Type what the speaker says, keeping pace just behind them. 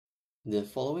The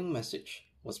following message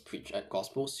was preached at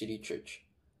Gospel City Church,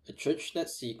 a church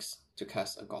that seeks to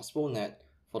cast a gospel net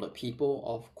for the people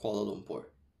of Kuala Lumpur.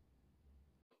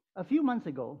 A few months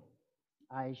ago,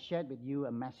 I shared with you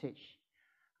a message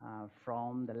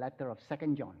from the letter of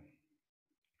 2nd John.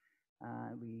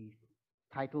 We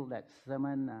titled that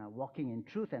sermon, Walking in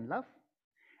Truth and Love.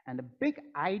 And the big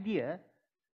idea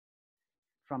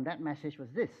from that message was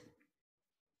this: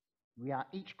 we are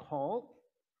each called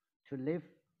to live,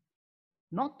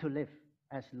 not to live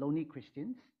as lonely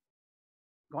Christians.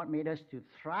 God made us to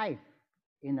thrive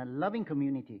in a loving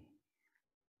community.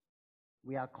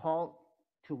 We are called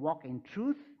to walk in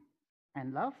truth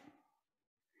and love.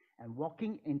 And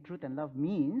walking in truth and love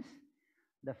means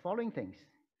the following things: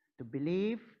 to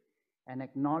believe and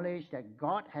acknowledge that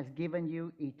God has given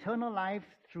you eternal life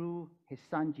through His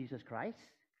Son, Jesus Christ.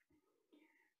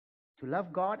 To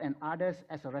love God and others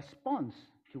as a response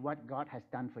to what God has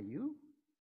done for you.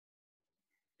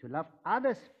 To love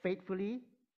others faithfully,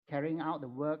 carrying out the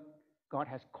work God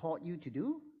has called you to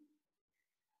do.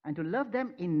 And to love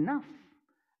them enough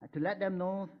to let them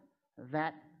know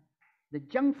that the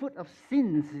junk food of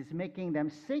sins is making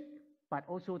them sick, but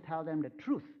also tell them the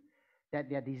truth that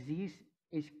their disease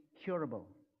is curable.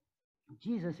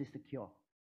 Jesus is the cure.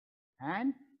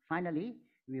 And finally,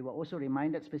 we were also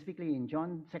reminded specifically in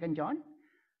 2nd John,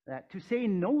 that to say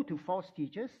no to false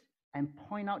teachers and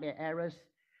point out their errors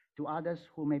to others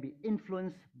who may be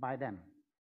influenced by them.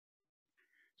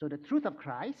 So the truth of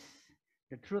Christ,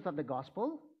 the truth of the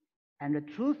gospel, and the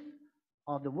truth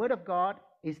of the Word of God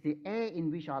is the air in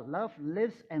which our love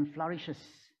lives and flourishes.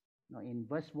 Now, in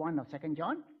verse 1 of 2nd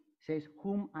John, it says,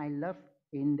 whom I love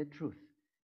in the truth.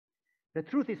 The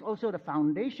truth is also the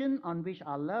foundation on which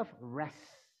our love rests.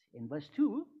 In verse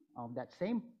 2 of that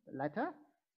same letter,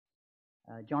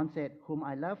 John said, whom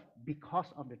I love because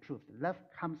of the truth. Love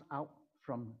comes out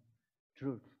from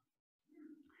truth.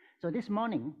 So this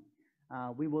morning,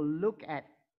 we will look at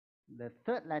the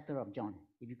third letter of John.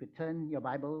 If you could turn your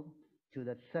Bible to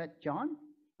the 3rd John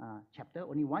chapter,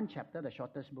 only one chapter, the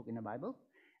shortest book in the Bible,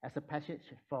 as a passage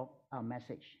for our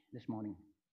message this morning.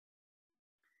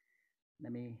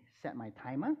 Let me set my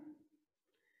timer.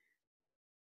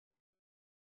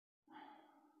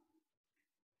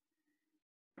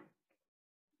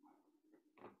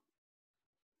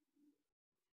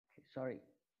 Okay, sorry,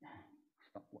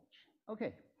 stopwatch.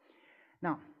 Okay,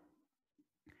 now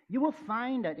you will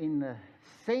find that in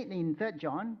 3rd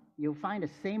John, you'll find the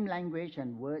same language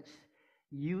and words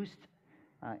used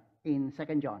in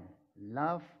 2nd John.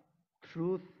 Love,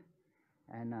 truth,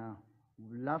 and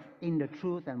love in the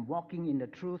truth and walking in the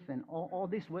truth, and all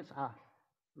these words are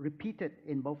repeated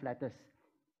in both letters.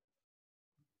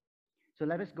 So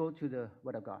let us go to the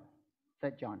Word of God.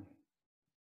 3rd John.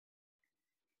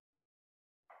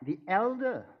 The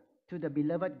elder to the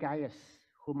beloved Gaius,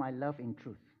 whom I love in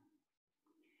truth.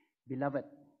 Beloved,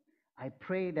 I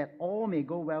pray that all may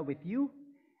go well with you,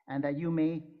 and that you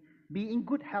may be in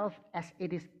good health as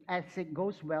it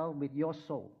goes well with your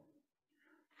soul.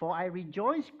 For I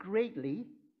rejoiced greatly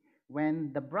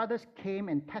when the brothers came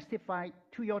and testified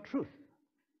to your truth,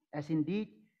 as indeed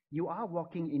you are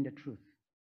walking in the truth.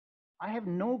 I have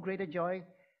no greater joy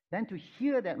than to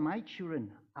hear that my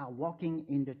children are walking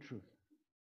in the truth.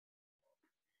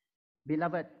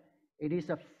 Beloved, it is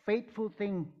a faithful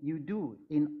thing you do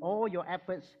in all your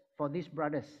efforts for these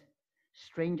brothers,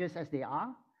 strangers as they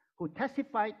are, who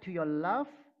testified to your love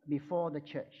before the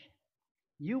church.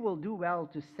 You will do well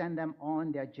to send them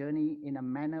on their journey in a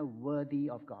manner worthy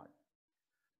of God.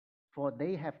 For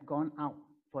they have gone out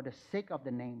for the sake of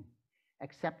the name,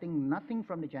 accepting nothing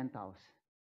from the Gentiles.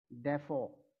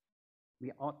 Therefore,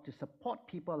 we ought to support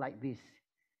people like this,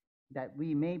 that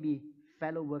we may be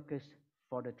fellow workers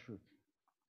for the truth.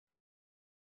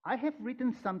 I have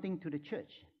written something to the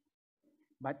church,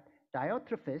 but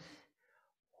Diotrephes,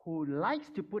 who likes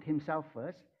to put himself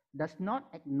first, does not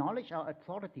acknowledge our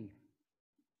authority.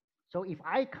 So if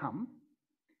I come,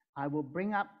 I will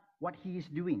bring up what he is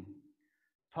doing,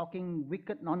 talking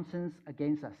wicked nonsense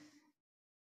against us.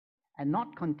 And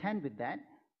not content with that,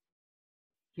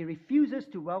 he refuses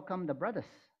to welcome the brothers,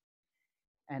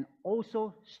 and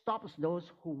also stops those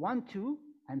who want to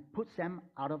and puts them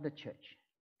out of the church.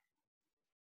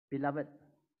 Beloved,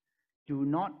 do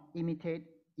not imitate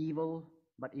evil,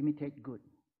 but imitate good.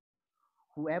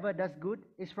 Whoever does good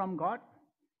is from God.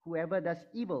 Whoever does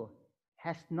evil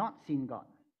has not seen God.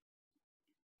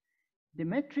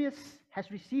 Demetrius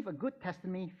has received a good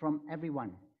testimony from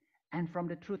everyone and from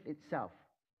the truth itself.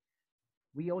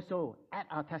 We also add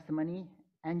our testimony,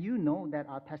 and you know that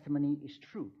our testimony is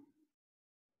true.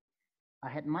 I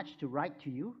had much to write to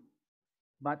you,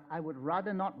 but I would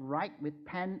rather not write with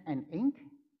pen and ink.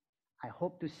 I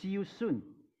hope to see you soon,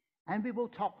 and we will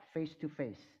talk face to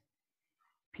face.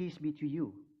 Peace be to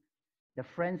you. The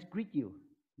friends greet you.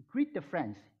 Greet the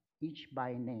friends, each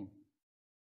by name.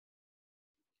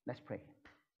 Let's pray.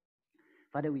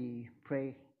 Father, we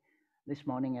pray this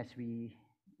morning as we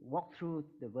walk through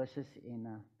the verses in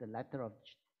the letter of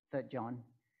 3 John.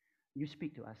 You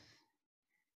speak to us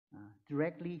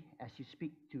directly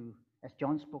as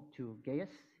John spoke to Gaius.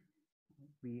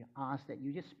 We ask that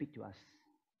you just speak to us.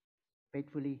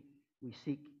 Faithfully, we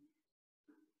seek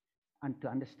to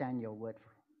understand your word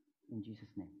in Jesus'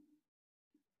 name.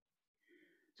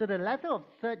 So the letter of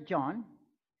 3 John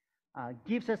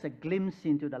gives us a glimpse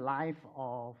into the life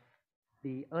of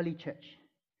the early church.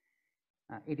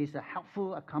 It is a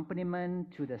helpful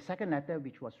accompaniment to the second letter,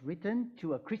 which was written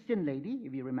to a Christian lady,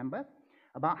 if you remember,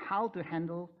 about how to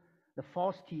handle the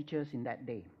false teachers in that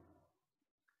day.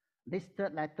 This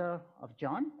third letter of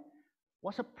John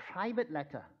was a private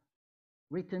letter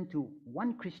written to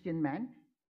one Christian man.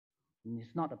 And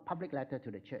it's not a public letter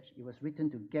to the church. It was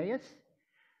written to Gaius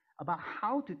about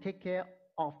how to take care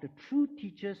of the true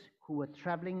teachers who were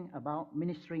traveling about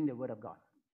ministering the word of God.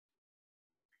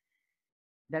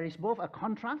 There is both a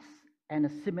contrast and a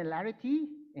similarity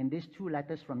in these two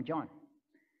letters from John.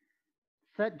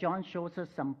 3 John shows us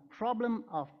some problem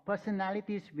of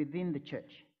personalities within the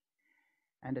church.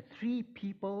 And three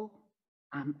people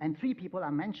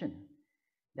are mentioned.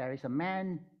 There is a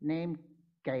man named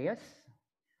Gaius,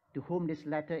 to whom this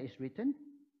letter is written,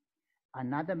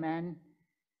 another man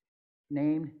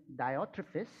named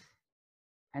Diotrephes,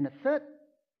 and a third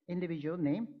individual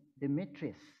named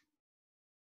Demetrius.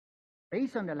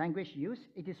 Based on the language used,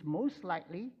 it is most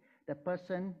likely the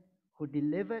person who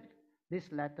delivered this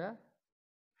letter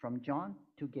from John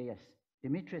to Gaius.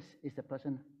 Demetrius is the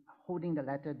person holding the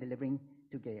letter, delivering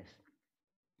to Gaius.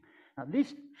 Now,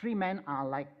 these three men are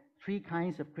like three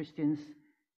kinds of Christians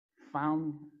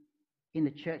found in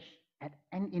the church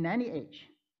in any age.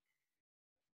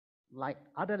 Like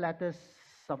other letters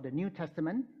of the New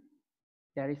Testament,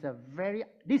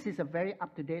 this is a very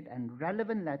up-to-date and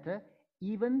relevant letter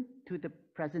even to the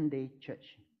present-day church.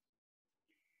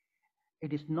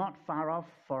 It is not far off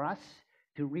for us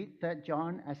to read 3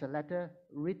 John as a letter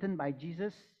written by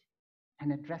Jesus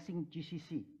and addressing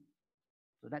GCC.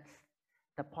 So that's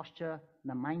the posture,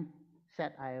 the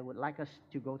mindset I would like us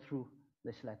to go through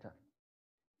this letter.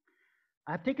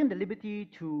 I've taken the liberty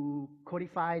to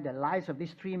codify the lives of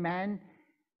these three men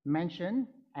mentioned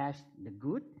as the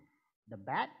good, the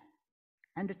bad,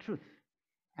 and the truth.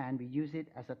 And we use it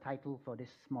as a title for this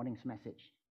morning's message.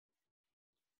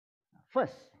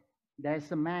 First,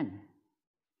 there's a man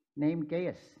named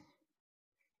Gaius.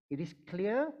 It is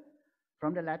clear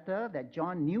from the letter that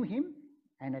John knew him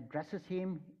and addresses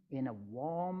him in a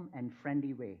warm and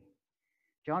friendly way.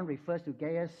 John refers to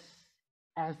Gaius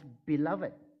as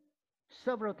beloved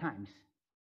several times.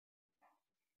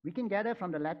 We can gather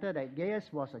from the letter that Gaius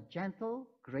was a gentle,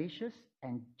 gracious,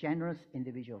 and generous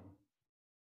individual.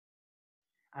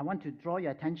 I want to draw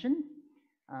your attention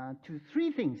to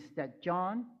three things that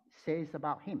John says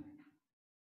about him.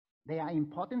 They are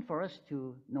important for us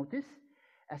to notice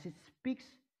as it speaks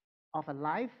of a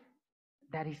life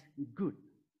that is good.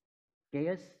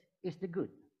 Gaius is the good.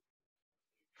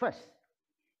 First,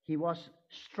 he was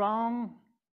strong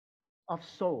of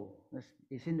soul.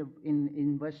 It's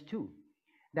in verse 2.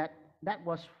 That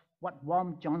was what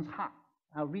warmed John's heart.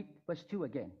 I'll read verse 2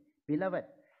 again. Beloved,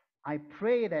 I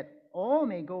pray that all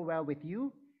may go well with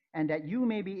you, and that you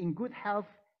may be in good health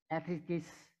as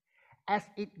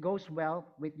it goes well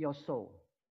with your soul.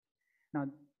 Now,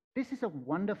 this is a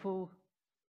wonderful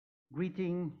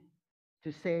greeting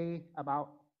to say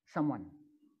about someone.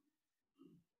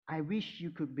 I wish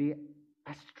you could be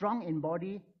as strong in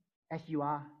body as you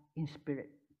are in spirit.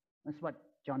 That's what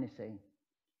John is saying.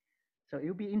 So it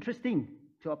will be interesting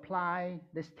to apply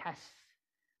this test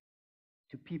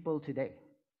to people today.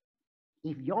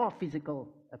 If your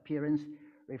physical appearance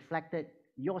reflected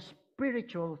your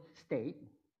spiritual state,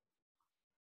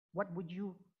 what would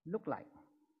you look like?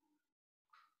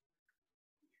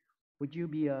 Would you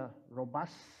be a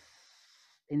robust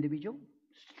individual,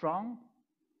 strong?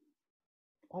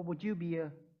 Or would you be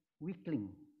a weakling,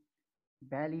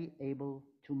 barely able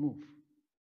to move?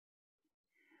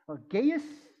 Well, Gaius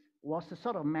was the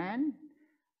sort of man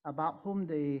about whom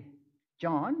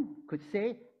John could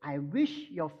say, I wish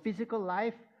your physical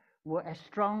life were as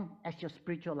strong as your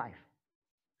spiritual life.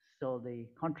 So the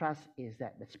contrast is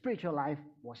that the spiritual life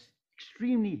was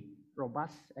extremely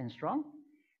robust and strong,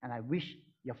 and I wish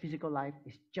your physical life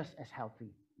is just as healthy.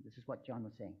 This is what John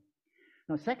was saying.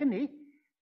 Now, secondly,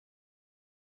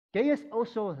 Gaius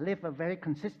also lived a very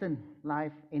consistent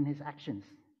life in his actions.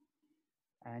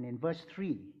 And in verse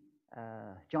 3,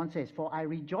 John says, "For I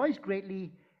rejoice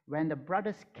greatly when the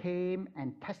brothers came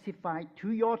and testified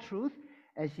to your truth,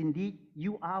 as indeed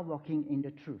you are walking in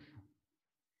the truth."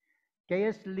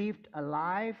 Gaius lived a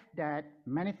life that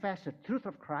manifests the truth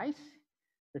of Christ,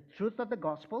 the truth of the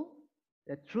gospel,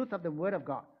 the truth of the Word of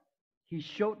God. He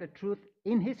showed the truth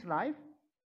in his life.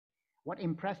 What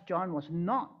impressed John was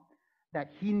not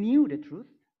that he knew the truth,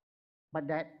 but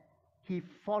that he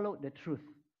followed the truth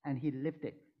and he lived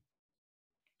it.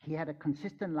 He had a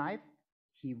consistent life.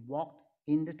 He walked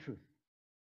in the truth.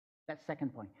 That's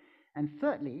second point. And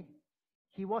thirdly,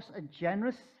 he was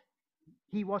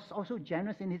also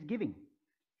generous in his giving.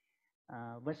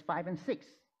 Verse 5 and 6.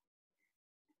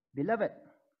 "Beloved,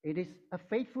 it is a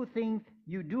faithful thing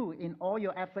you do in all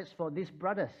your efforts for these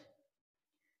brothers,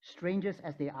 strangers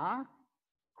as they are,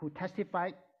 who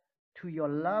testify to your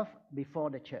love before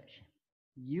the church.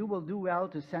 You will do well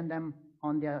to send them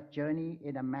on their journey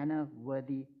in a manner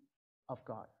worthy of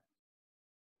God."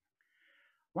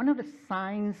 One of the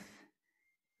signs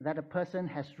that a person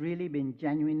has really been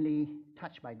genuinely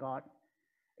touched by God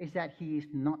is that he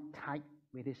is not tight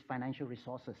with his financial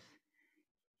resources.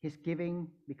 His giving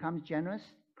becomes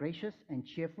generous, gracious, and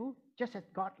cheerful, just as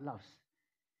God loves.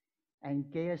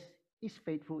 And Gaius is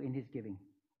faithful in his giving.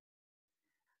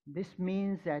 This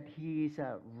means that he is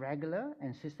regular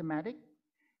and systematic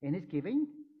in his giving.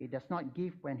 He does not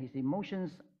give when his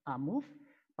emotions are moved,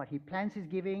 but he plans his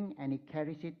giving and he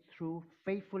carries it through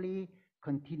faithfully,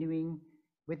 continuing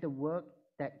with the work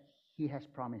that he has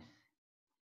promised.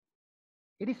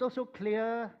 It is also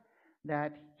clear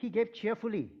that he gave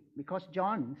cheerfully, because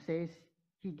John says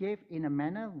he gave in a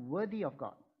manner worthy of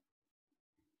God.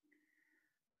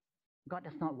 God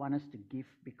does not want us to give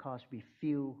because we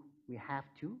feel we have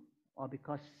to, or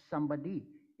because somebody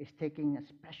is taking a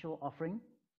special offering,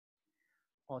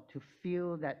 or to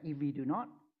feel that if we do not,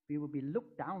 we will be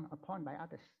looked down upon by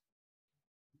others.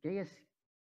 Gaius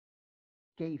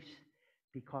gives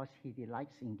because he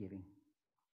delights in giving.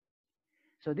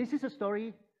 So this is a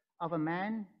story of a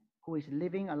man who is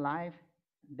living a life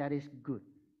that is good.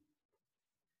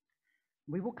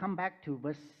 We will come back to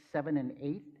verse 7 and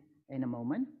 8 in a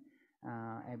moment,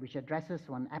 which addresses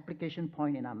one application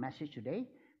point in our message today.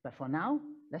 But for now,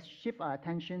 let's shift our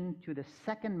attention to the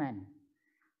second man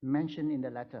mentioned in the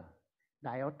letter,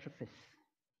 Diotrephes.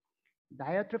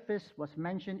 Diotrephes was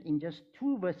mentioned in just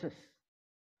 2 verses.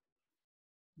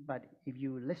 But if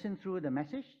you listen through the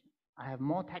message, I have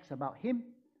more text about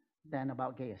him than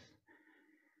about Gaius.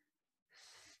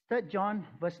 3 John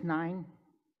verse 9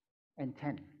 and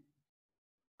 10.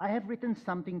 "I have written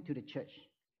something to the church,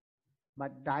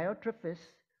 but Diotrephes,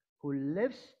 who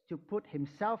lives to put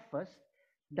himself first,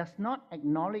 does not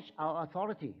acknowledge our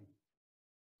authority.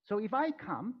 So if I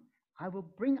come, I will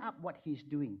bring up what he is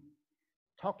doing,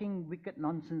 talking wicked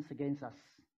nonsense against us.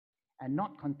 And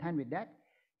not content with that,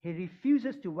 he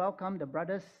refuses to welcome the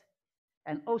brothers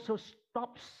and also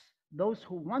stops those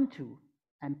who want to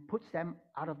and puts them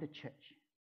out of the church."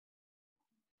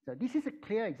 So this is a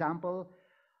clear example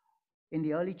in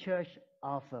the early church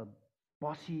of a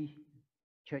bossy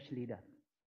church leader,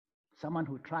 someone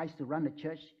who tries to run the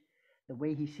church the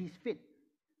way he sees fit.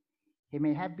 He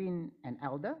may have been an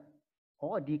elder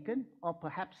or a deacon or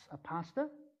perhaps a pastor.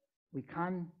 We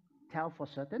can't tell for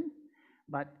certain,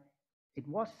 but it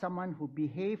was someone who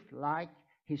behaved like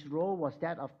his role was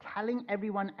that of telling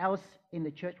everyone else in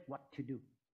the church what to do.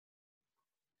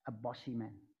 A bossy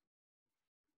man.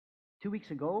 2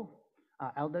 weeks ago,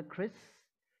 our elder Chris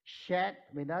shared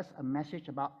with us a message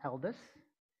about elders.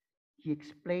 He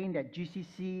explained that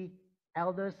GCC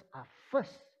elders are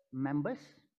first members,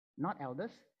 not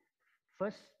elders.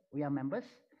 First, we are members.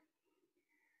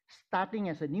 Starting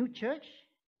as a new church,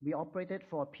 we operated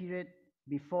for a period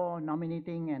before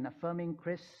nominating and affirming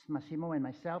Chris, Massimo, and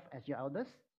myself as your elders.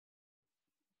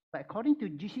 But according to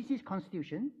GCC's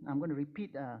constitution, I'm going to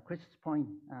repeat Chris's point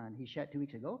he shared 2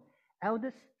 weeks ago,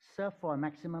 elders serve for a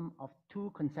maximum of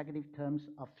 2 consecutive terms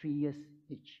of 3 years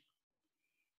each.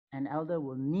 An elder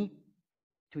will need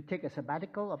to take a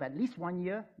sabbatical of at least 1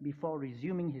 year before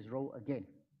resuming his role again.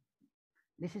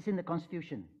 This is in the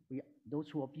Constitution.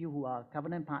 Those of you who are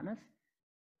covenant partners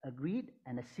agreed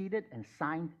and acceded and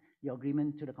signed the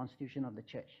agreement to the Constitution of the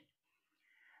church.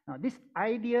 Now, this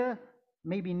idea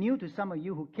may be new to some of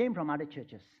you who came from other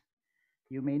churches.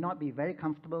 You may not be very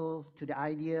comfortable to the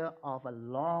idea of a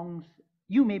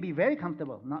you may be very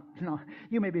comfortable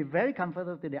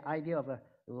to the idea of a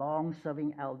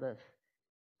long-serving elders.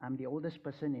 I'm the oldest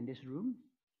person in this room,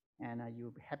 and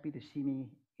you'll be happy to see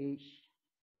me age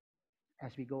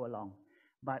as we go along.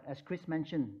 But as Chris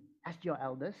mentioned, as your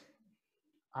elders,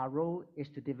 our role is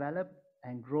to develop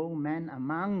and grow men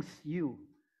amongst you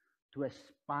to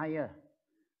aspire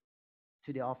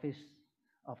to the office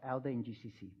of elder in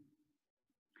GCC.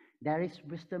 There is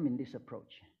wisdom in this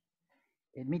approach.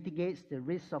 It mitigates the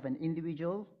risks of an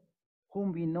individual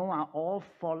whom we know are all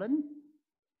fallen,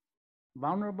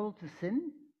 vulnerable to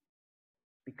sin,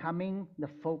 becoming the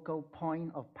focal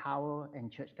point of power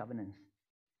and church governance.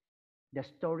 The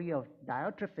story of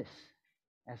Diotrephes,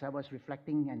 as I was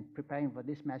reflecting and preparing for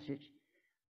this message,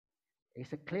 is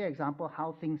a clear example of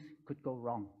how things could go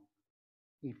wrong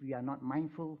if we are not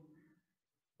mindful,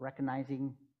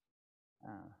 recognizing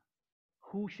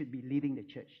who should be leading the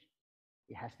church.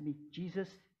 It has to be Jesus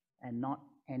and not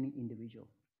any individual.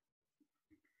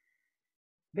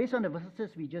 Based on the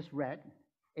verses we just read,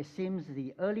 it seems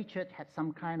the early church had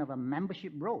some kind of a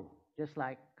membership role, just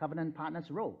like covenant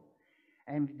partners' role.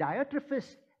 And if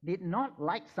Diotrephes did not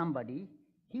like somebody,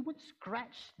 he would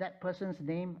scratch that person's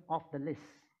name off the list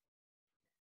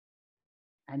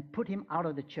and put him out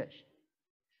of the church.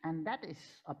 And that is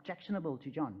objectionable to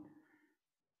John.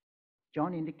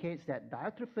 John indicates that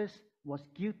Diotrephes was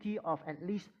guilty of at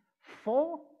least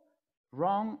 4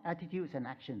 wrong attitudes and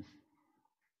actions.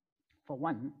 For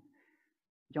one,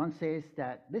 John says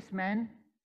that this man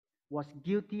was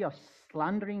guilty of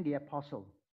slandering the apostle,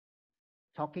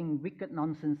 talking wicked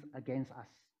nonsense against us.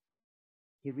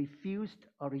 He refused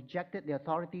or rejected the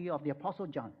authority of the apostle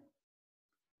John.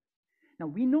 Now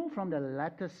we know from the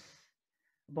letters,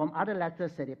 from other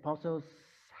letters, that the apostles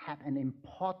had an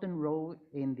important role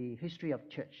in the history of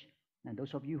church. And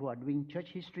those of you who are doing church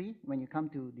history, when you come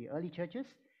to the early churches,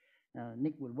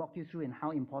 Nick will walk you through in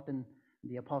how important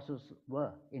the apostles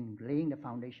were in laying the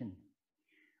foundation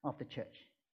of the church.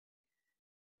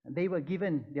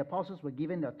 The apostles were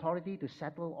given the authority to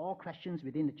settle all questions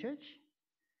within the church.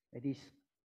 It is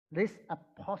this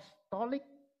apostolic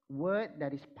word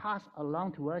that is passed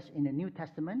along to us in the New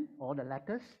Testament, or the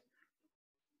letters,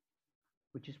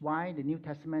 which is why the New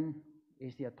Testament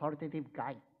is the authoritative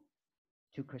guide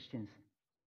to Christians.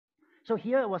 So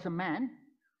here was a man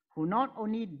who not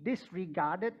only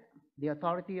disregarded the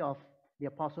authority of the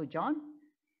Apostle John,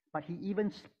 but he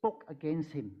even spoke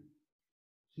against him.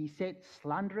 He said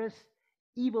slanderous,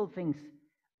 evil things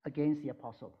against the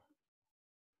apostle.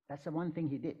 That's the one thing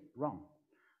he did wrong.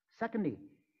 Secondly,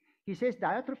 he says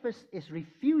Diotrephes is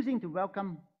refusing to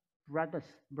welcome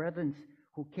brethren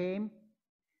who came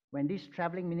when these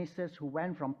traveling ministers who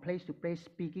went from place to place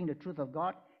speaking the truth of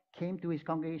God came to his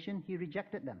congregation. He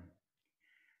rejected them.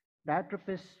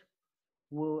 Diotrephes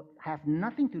will have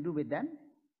nothing to do with them,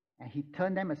 and he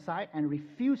turned them aside and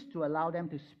refused to allow them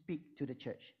to speak to the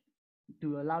church,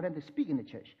 to allow them to speak in the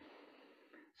church.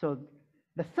 So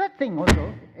the third thing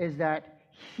also is that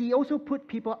he also put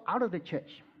people out of the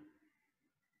church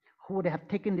who would have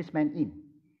taken this man in.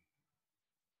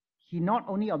 He not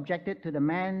only objected to the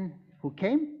man who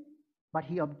came, but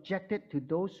he objected to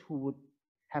those who would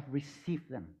have received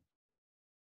them.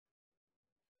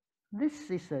 This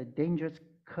is a dangerous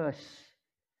curse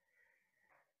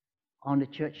on the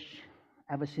church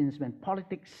ever since, when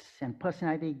politics and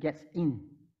personality gets into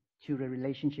the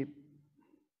relationship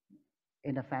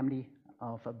in the family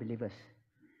of believers.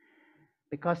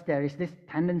 Because there is this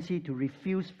tendency to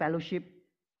refuse fellowship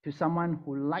to someone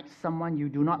who likes someone you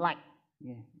do not like.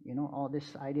 You know, all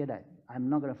this idea that I'm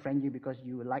not going to friend you because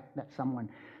you like that someone.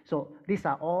 So these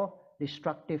are all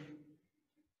destructive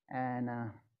and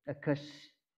a curse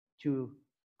to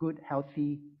good,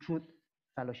 healthy, truth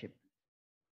fellowship.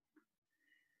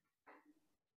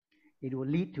 It will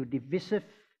lead to divisive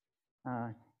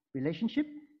relationship,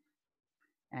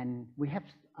 and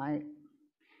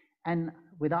and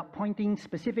without pointing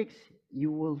specifics,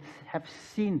 you will have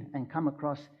seen and come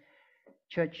across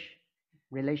church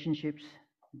relationships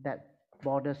that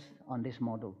borders on this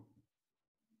model.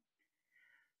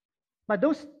 But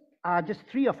those are just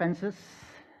 3 offenses.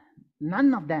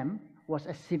 None of them was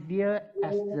as severe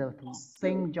as the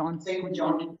thing John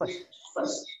put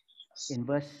first. In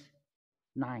verse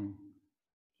 9,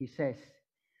 he says,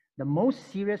 the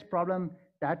most serious problem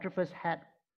Diotrephes had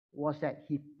was that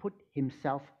he put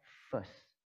himself first.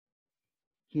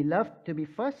 He loved to be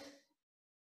first,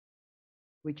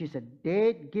 which is a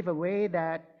dead giveaway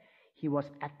that he was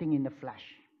acting in the flesh.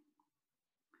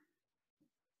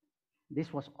 This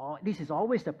is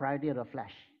always the priority of the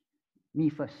flesh. Me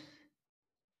first.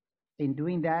 In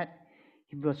doing that,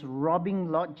 he was robbing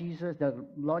the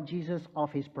Lord Jesus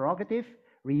of his prerogative,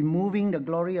 removing the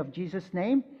glory of Jesus'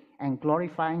 name, and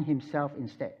glorifying himself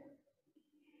instead.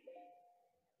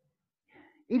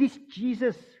 It is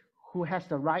Jesus who has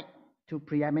the right to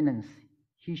preeminence.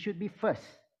 he should be first.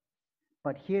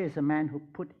 But here is a man who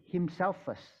put himself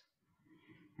first.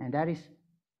 And that is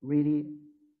really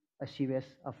a serious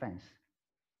offense.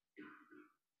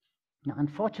 Now,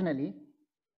 unfortunately,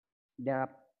 there are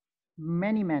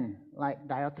many men like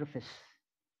Diotrephes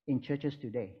in churches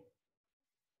today.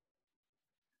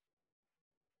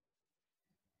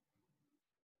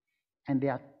 And they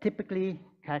are typically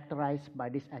characterized by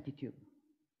this attitude.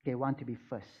 They want to be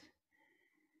first.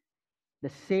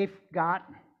 The safeguard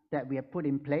that we have put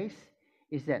in place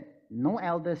is that no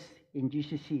elders in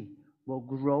GCC will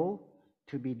grow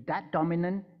to be that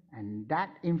dominant and that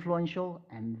influential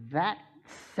and that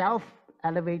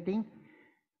self-elevating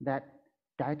that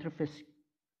Diotrephes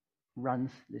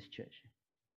runs this church.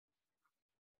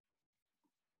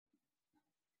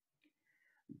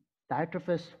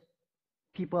 Diotrephes,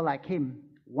 people like him,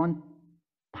 want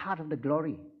part of the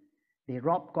glory. They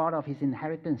rob God of his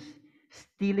inheritance,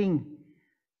 stealing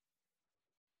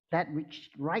that which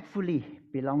rightfully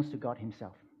belongs to God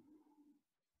himself.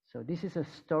 So this is a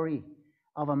story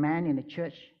of a man in a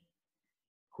church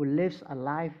who lives a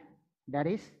life that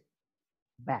is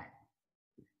bad.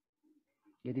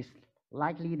 It is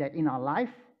likely that in our life,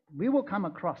 we will come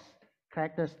across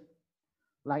characters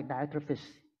like Diotrephes,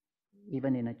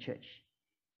 even in a church.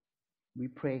 We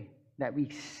pray that we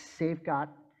safeguard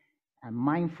and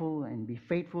mindful and be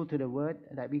faithful to the word,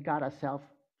 that we guard ourselves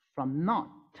from not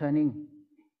turning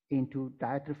into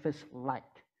Diotrephes-like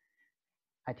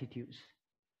attitudes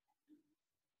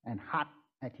and hard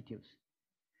attitudes.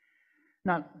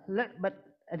 Now, but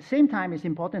at the same time, it's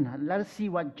important. Let us see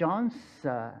what John's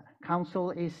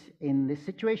counsel is in this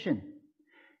situation.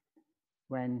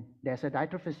 When there's a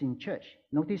Diotrephes in church,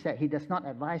 notice that he does not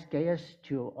advise Gaius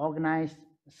to organize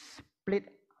split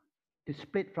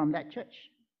from that church.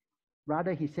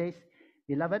 Rather, he says,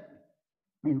 beloved,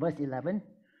 in verse 11,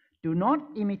 do not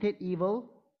imitate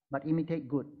evil, but imitate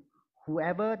good.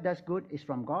 Whoever does good is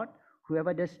from God.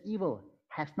 Whoever does evil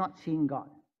has not seen God.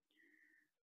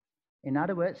 In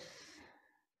other words,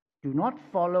 do not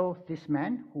follow this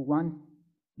man who wants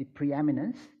the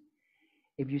preeminence.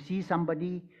 If you see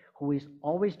somebody who is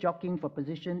always jockeying for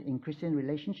position in Christian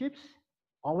relationships,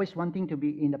 always wanting to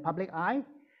be in the public eye,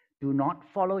 do not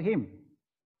follow him.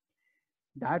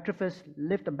 Diotrephes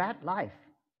lived a bad life.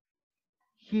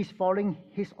 He's following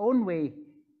his own way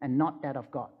and not that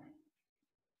of God.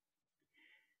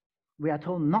 We are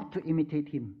told not to imitate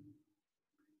him.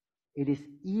 It is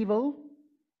evil,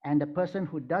 and the person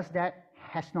who does that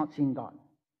has not seen God.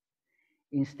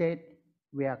 Instead,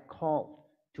 we are called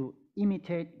to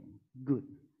imitate good.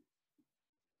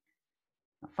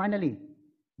 Finally,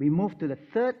 we move to the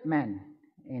third man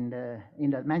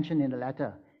mentioned in the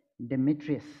letter,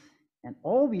 Demetrius. And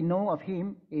all we know of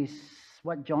him is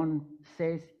what John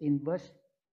says in verse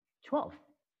 12.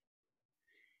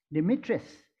 Demetrius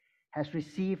has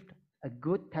received a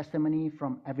good testimony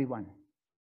from everyone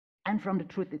and from the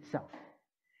truth itself.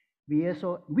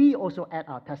 We also add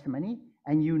our testimony,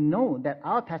 and you know that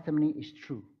our testimony is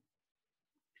true.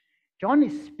 John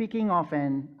is speaking of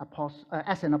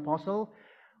as an apostle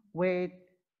with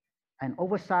an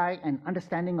oversight and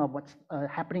understanding of what's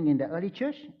happening in the early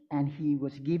church, and he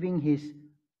was giving his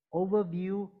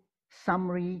overview,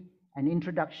 summary, and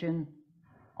introduction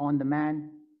on the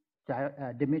man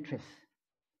Demetrius.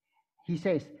 He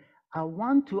says, I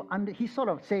want to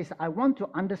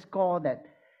underscore that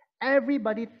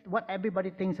what everybody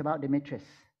thinks about Demetrius.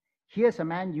 Here's a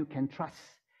man you can trust.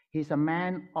 He's a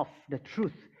man of the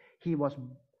truth.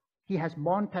 He has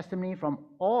borne testimony from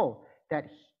all that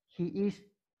he is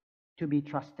to be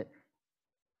trusted.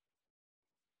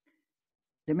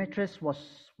 Demetrius was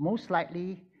most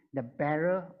likely the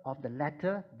bearer of the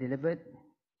letter delivered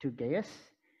to Gaius,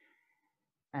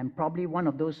 and probably one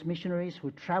of those missionaries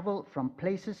who traveled from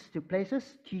places to places,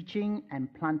 teaching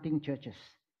and planting churches.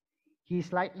 He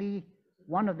is likely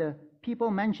one of the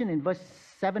people mentioned in verse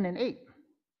 7 and 8,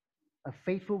 a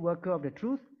faithful worker of the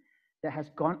truth that has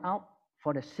gone out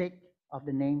for the sake of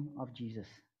the name of Jesus.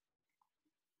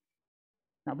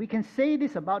 Now, we can say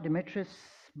this about Demetrius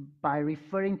by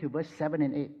referring to verse 7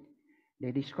 and 8.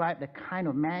 They describe the kind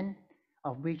of man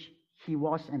of which he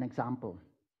was an example.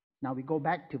 Now, we go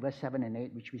back to verse 7 and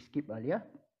 8, which we skipped earlier.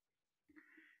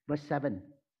 Verse 7,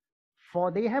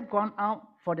 for they have gone out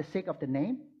for the sake of the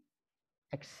name,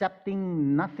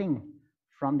 accepting nothing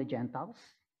from the Gentiles.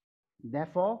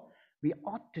 Therefore, we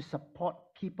ought to support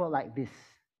people like this,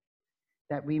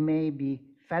 that we may be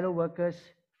fellow workers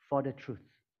for the truth.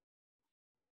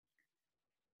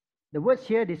 The words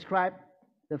here describe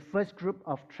the first group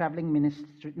of traveling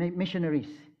missionaries.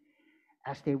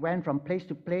 As they went from place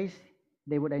to place,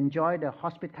 they would enjoy the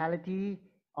hospitality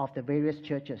of the various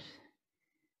churches.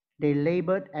 They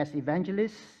labored as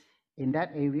evangelists in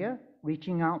that area,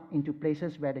 reaching out into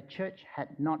places where the church had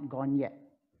not gone yet,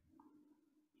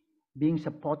 being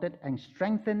supported and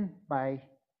strengthened by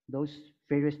those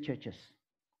various churches.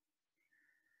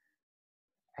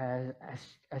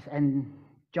 And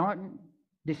John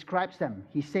describes them.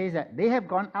 He says that they have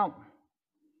gone out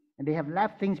and they have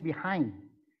left things behind.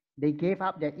 They gave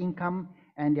up their income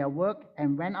and their work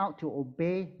and went out to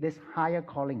obey this higher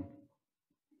calling.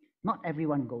 Not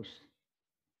everyone goes.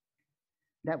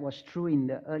 That was true in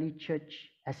the early church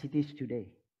as it is today.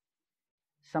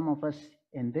 Some of us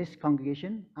in this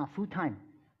congregation are full-time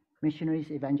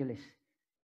missionaries, evangelists.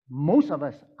 Most of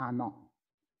us are not,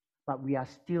 but we are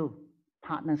still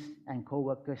partners and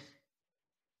co-workers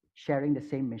sharing the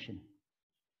same mission.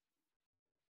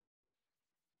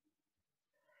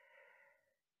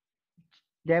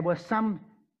 There were some,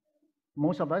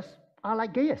 most of us are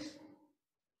like Gaius,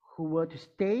 who were to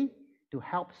stay to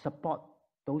help support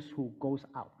those who goes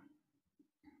out.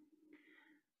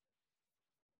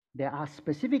 There are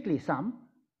specifically some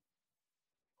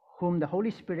whom the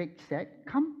Holy Spirit said,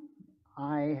 "Come,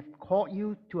 I have called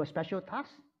you to a special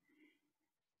task."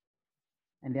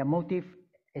 And their motive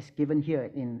is given here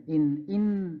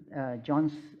in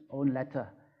John's own letter.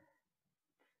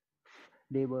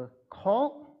 They were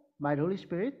called by the Holy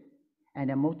Spirit, and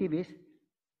their motive is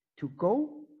to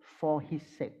go for his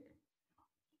sake,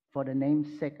 for the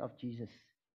name's sake of Jesus.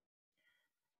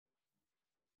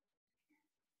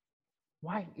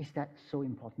 Why is that so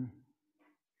important?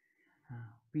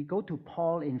 We go to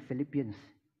Paul in Philippians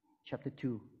chapter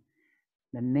 2,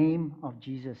 the name of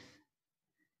Jesus.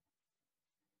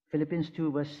 Philippians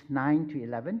 2 verse 9 to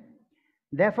 11.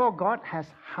 Therefore God has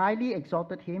highly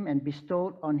exalted him and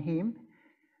bestowed on him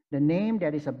the name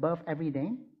that is above every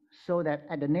name, so that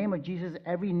at the name of Jesus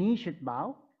every knee should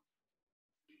bow,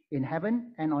 in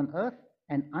heaven and on earth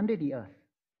and under the earth,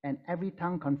 and every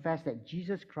tongue confess that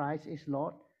Jesus Christ is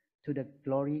Lord, to the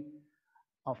glory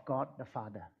of God the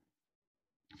Father.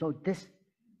 So this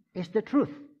is the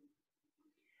truth.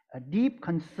 A deep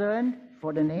concern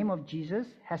for the name of Jesus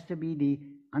has to be the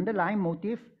underlying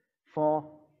motive for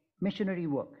missionary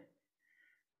work.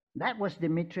 That was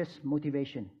Demetrius'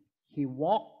 motivation. He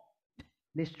walked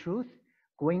this truth,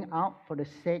 going out for the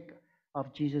sake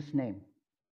of Jesus' name.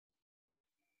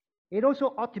 It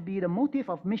also ought to be the motive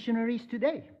of missionaries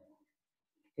today.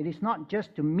 It is not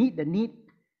just to meet the need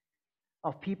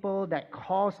of people that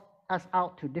calls us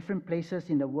out to different places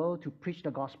in the world to preach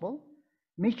the gospel.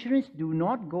 Missionaries do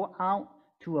not go out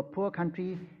to a poor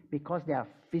country because there are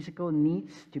physical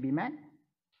needs to be met.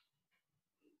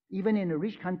 Even in a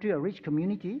rich country or rich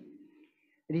community,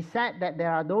 it is said that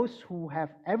there are those who have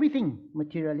everything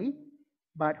materially,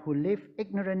 but who live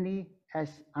ignorantly as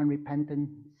unrepentant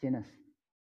sinners.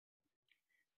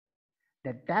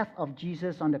 The death of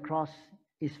Jesus on the cross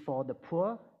is for the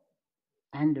poor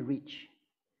and the rich.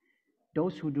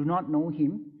 Those who do not know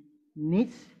him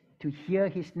needs to hear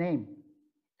his name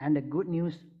and the good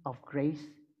news of grace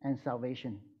and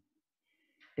salvation.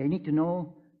 They need to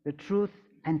know the truth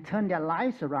and turn their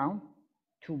lives around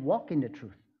to walk in the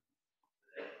truth.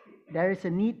 There is a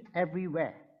need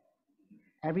everywhere.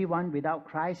 Everyone without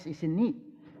Christ is in need.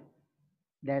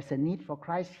 There's a need for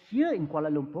Christ here in Kuala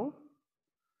Lumpur,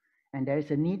 and there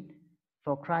is a need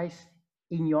for Christ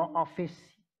in your office,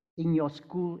 in your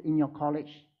school, in your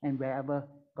college, and wherever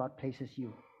God places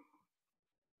you.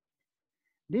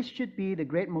 This should be the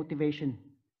great motivation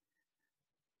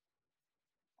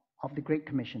of the Great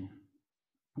Commission,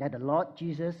 that the Lord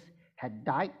Jesus had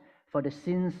died for the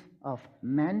sins of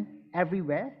men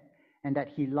everywhere, and that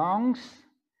he longs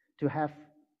to have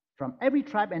from every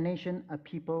tribe and nation a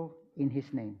people in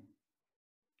his name.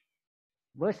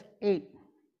 Verse 8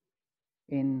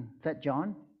 in 3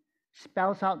 John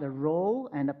spells out the role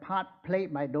and the part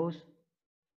played by those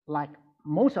like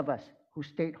most of us who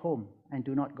stayed home and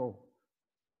do not go.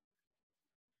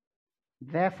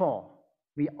 Therefore,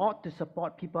 we ought to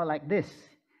support people like this,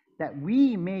 that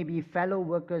we may be fellow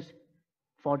workers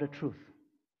for the truth.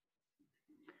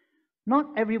 Not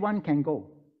everyone can go,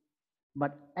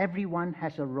 but everyone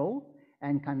has a role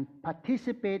and can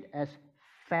participate as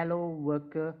fellow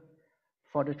worker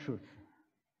for the truth.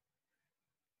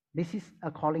 This is a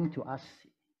calling to us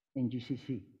in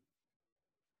GCC.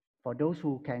 For those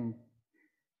who can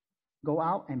go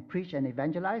out and preach and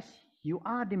evangelize, you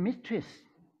are the mistress.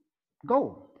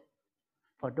 Go.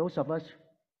 For those of us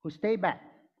who stay back,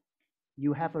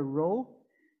 you have a role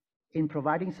in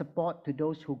providing support to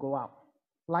those who go out.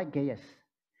 Like Gaius,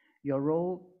 your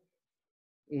role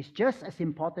is just as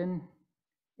important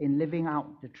in living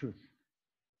out the truth.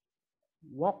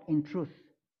 Walk in truth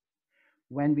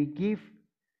when we give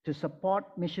to support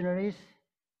missionaries,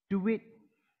 do it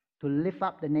to lift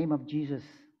up the name of Jesus.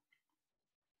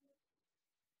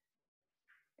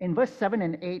 In verse 7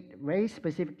 and 8, very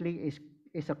specifically,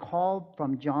 is a call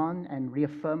from John and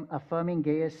affirming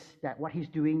Gaius that what he's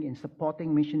doing in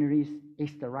supporting missionaries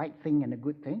is the right thing and a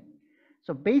good thing.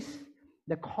 So base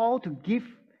the call to give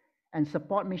and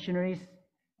support missionaries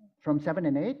from 7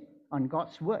 and 8 on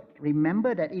God's word.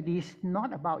 Remember that it is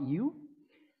not about you.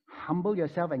 Humble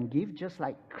yourself and give, just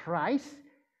like Christ,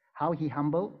 how he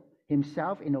humbled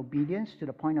himself in obedience to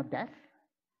the point of death.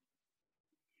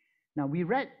 Now, we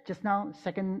read just now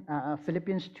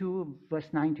Philippians 2, verse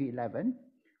 9 to 11,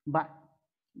 but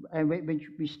when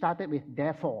we started with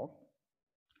therefore,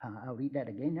 I'll read that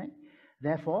again, right?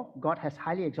 Therefore, God has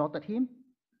highly exalted him.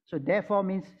 So therefore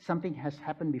means something has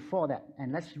happened before that.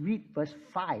 And let's read verse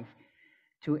 5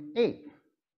 to 8.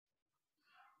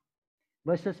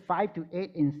 Verses 5 to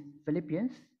 8 in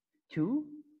Philippians 2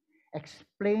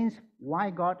 explains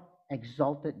why God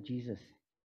exalted Jesus.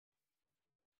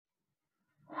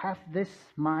 Have this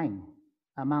mind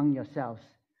among yourselves,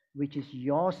 which is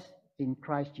yours in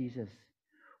Christ Jesus,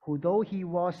 who though he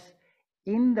was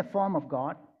in the form of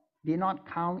God, did not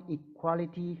count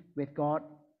equality with God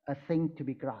a thing to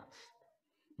be grasped,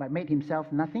 but made himself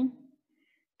nothing,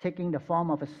 taking the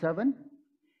form of a servant,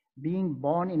 being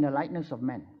born in the likeness of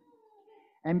men.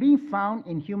 And being found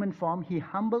in human form, he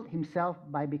humbled himself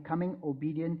by becoming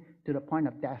obedient to the point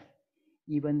of death,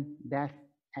 even death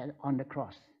on the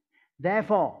cross.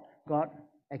 Therefore, God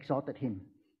exalted him.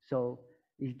 So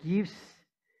it gives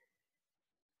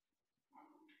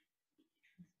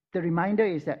the reminder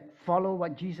is that follow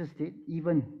what Jesus did,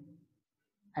 even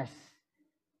as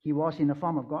he was in the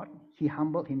form of God, he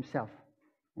humbled himself.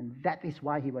 And that is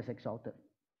why he was exalted.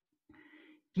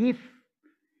 If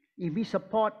we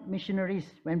support missionaries,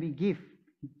 when we give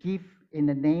in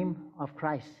the name of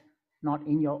Christ, not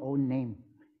in your own name.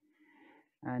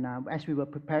 And as we were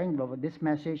preparing for this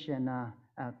message, and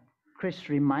Chris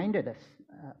reminded us,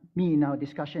 me in our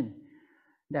discussion,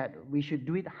 that we should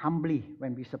do it humbly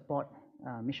when we support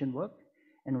mission work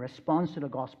in response to the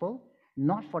gospel,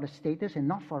 not for the status and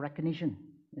not for recognition.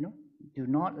 Do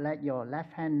not let your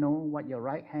left hand know what your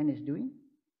right hand is doing.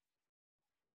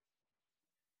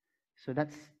 So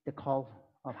that's the call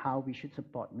of how we should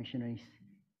support missionaries.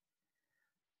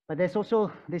 But there's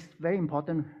also this very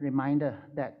important reminder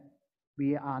that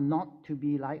we are not to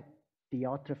be like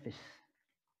Diotrephes.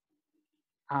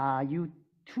 Are you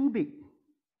too big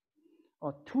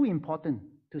or too important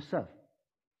to serve,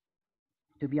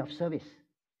 to be of service?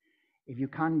 If you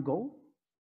can't go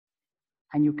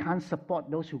and you can't support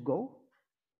those who go,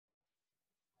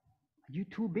 are you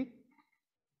too big?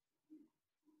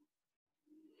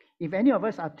 If any of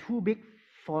us are too big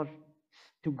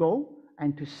to go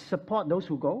and to support those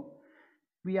who go,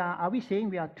 are we saying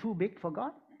we are too big for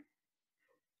God?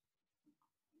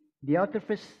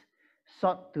 Diotrephes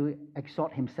sought to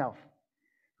exalt himself,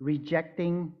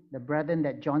 rejecting the brethren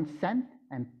that John sent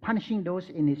and punishing those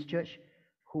in his church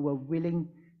who were willing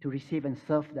to receive and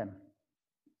serve them.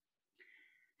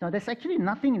 Now, there's actually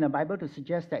nothing in the Bible to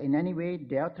suggest that in any way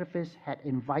Diotrephes had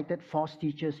invited false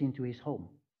teachers into his home.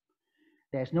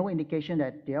 There's no indication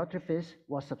that Diotrephes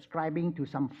was subscribing to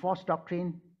some false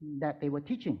doctrine that they were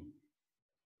teaching.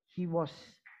 He was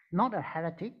not a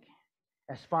heretic,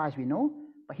 as far as we know,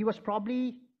 but he was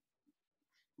probably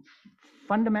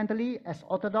fundamentally as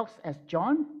orthodox as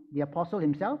John, the apostle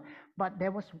himself. But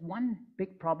there was one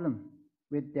big problem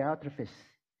with Diotrephes.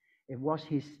 It was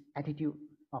his attitude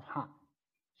of heart.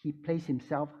 He placed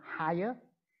himself higher,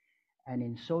 and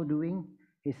in so doing,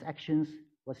 his actions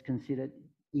was considered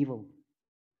evil.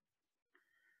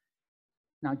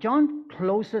 Now, John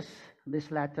closes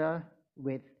this letter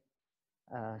with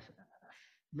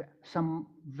some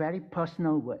very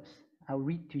personal words. I'll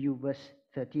read to you verse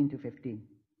 13 to 15.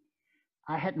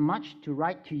 I had much to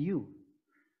write to you,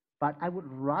 but I would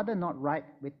rather not write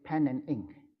with pen and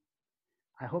ink.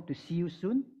 I hope to see you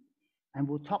soon, and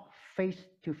we'll talk face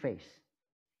to face.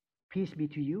 Peace be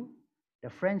to you. The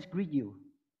friends greet you.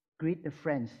 Greet the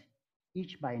friends,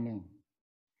 each by name.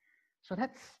 So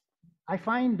I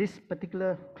find this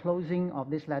particular closing of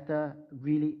this letter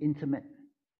really intimate.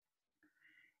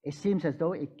 It seems as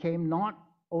though it came not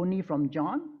only from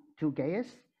John to Gaius,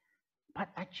 but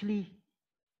actually,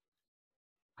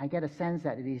 I get a sense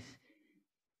that it is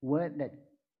word that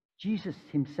Jesus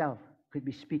himself could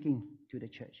be speaking to the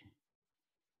church.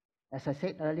 As I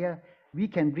said earlier, we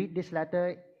can read this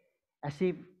letter as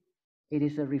if it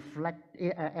is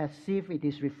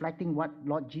reflecting what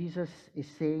Lord Jesus is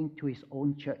saying to his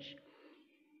own church.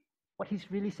 What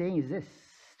he's really saying is this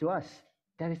to us: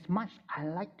 There is much I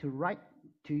like to write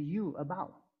to you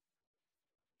about.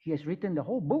 He has written the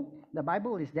whole book. The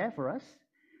Bible is there for us,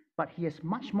 but he has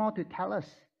much more to tell us.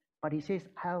 But he says,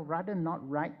 I'll rather not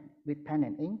write with pen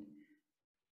and ink,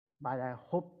 but I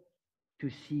hope to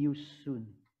see you soon.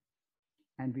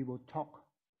 And we will talk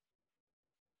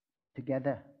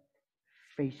together,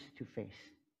 face to face.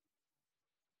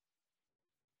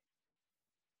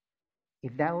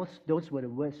 If those were the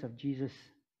words of Jesus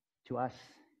to us,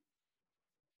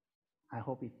 I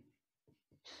hope it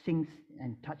sinks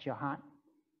and touches your heart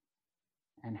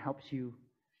and helps you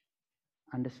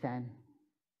understand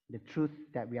the truth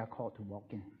that we are called to walk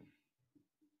in.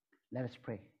 Let us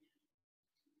pray.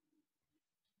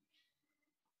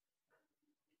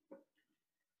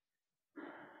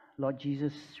 Lord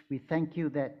Jesus, we thank you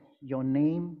that your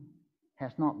name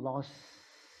has not lost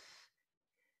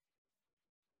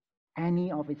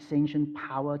any of its ancient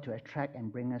power to attract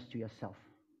and bring us to yourself.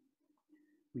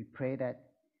 We pray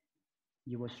that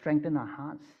you will strengthen our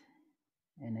hearts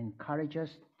and encourage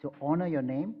us to honor your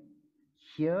name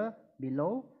here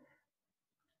below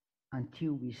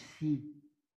until we see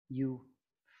you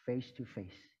face to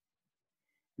face.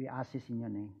 We ask this in your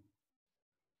name.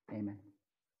 Amen.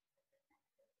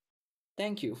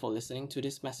 Thank you for listening to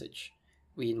this message.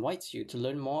 We invite you to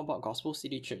learn more about Gospel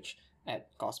City Church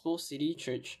at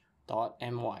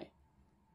gospelcitychurch.my.